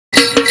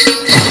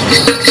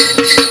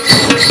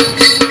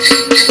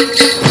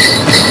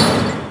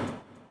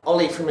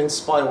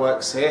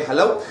Spyworks here,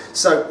 hello.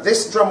 So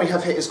this drum we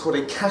have here is called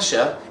a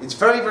Caixa. It's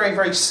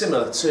very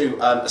similar to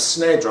a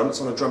snare drum that's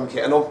on a drum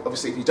kit, and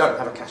obviously if you don't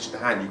have a Caixa to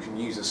hand you can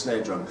use a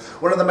snare drum.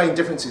 One of the main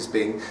differences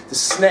being the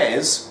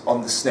snares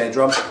on the snare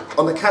drum,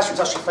 on the Caixa it's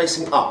actually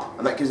facing up,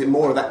 and that gives it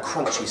more of that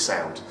crunchy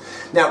sound.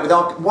 Now with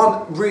our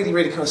one really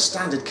kind of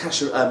standard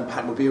Caixa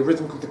pattern would be a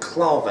rhythm called the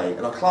clave,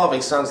 and our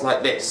clave sounds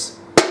like this.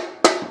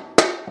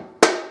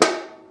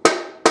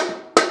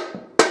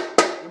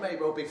 May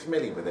well be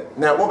familiar with it.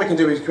 Now what we can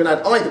do is we can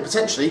add either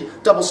potentially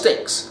double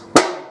sticks.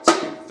 1, 2,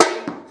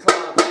 3,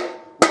 clave,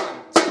 1,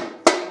 2,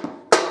 3,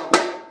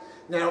 clave.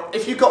 Now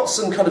if you've got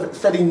some kind of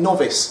fairly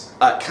novice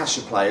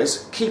Caixa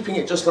players, keeping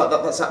it just like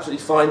that, that's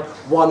absolutely fine,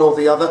 one or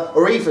the other,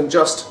 or even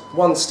just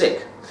one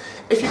stick.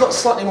 If you've got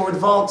slightly more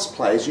advanced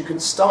players, you can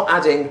start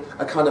adding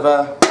a kind of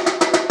a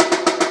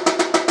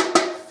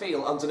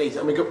feel underneath,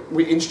 and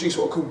we introduce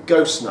what are called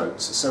ghost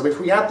notes. So if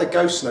we add the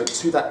ghost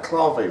notes to that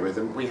clave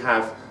rhythm, we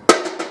have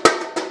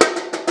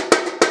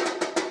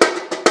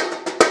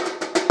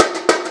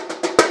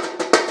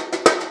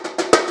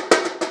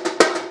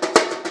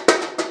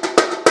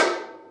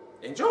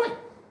enjoy!